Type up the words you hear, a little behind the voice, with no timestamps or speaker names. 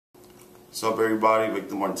What's up, everybody?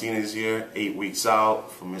 Victor Martinez here, 8 weeks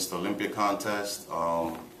out from Mr Olympia contest.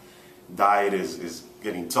 Diet is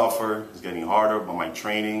getting tougher, it's getting harder, but my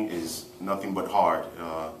training is nothing but hard.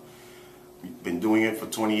 Been doing it for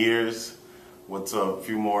 20 years. What's a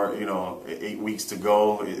few more, 8 weeks to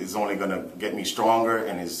go is only gonna get me stronger,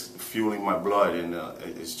 and it's fueling my blood, and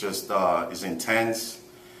it's just, it's intense.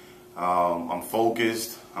 I'm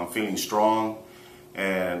focused, I'm feeling strong,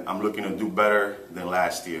 and I'm looking to do better than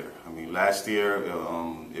last year. I mean, last year,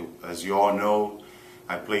 as you all know,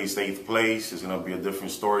 I placed 8th place. It's going to be a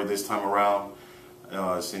different story this time around.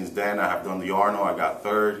 Since then, I have done the Arnold. I got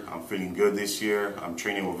 3rd. I'm feeling good this year. I'm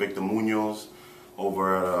training with Victor Munoz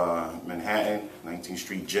over at Manhattan, 19th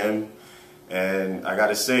Street Gym. And I got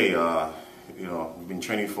to say, we've been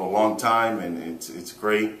training for a long time, and it's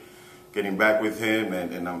great getting back with him,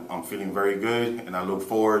 and I'm feeling very good, and I look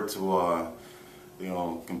forward to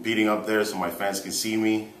competing up there so my fans can see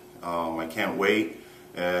me. I can't wait,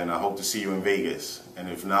 and I hope to see you in Vegas. And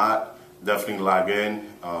if not, definitely log in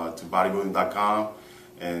to bodybuilding.com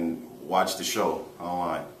and watch the show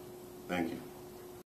online. Thank you.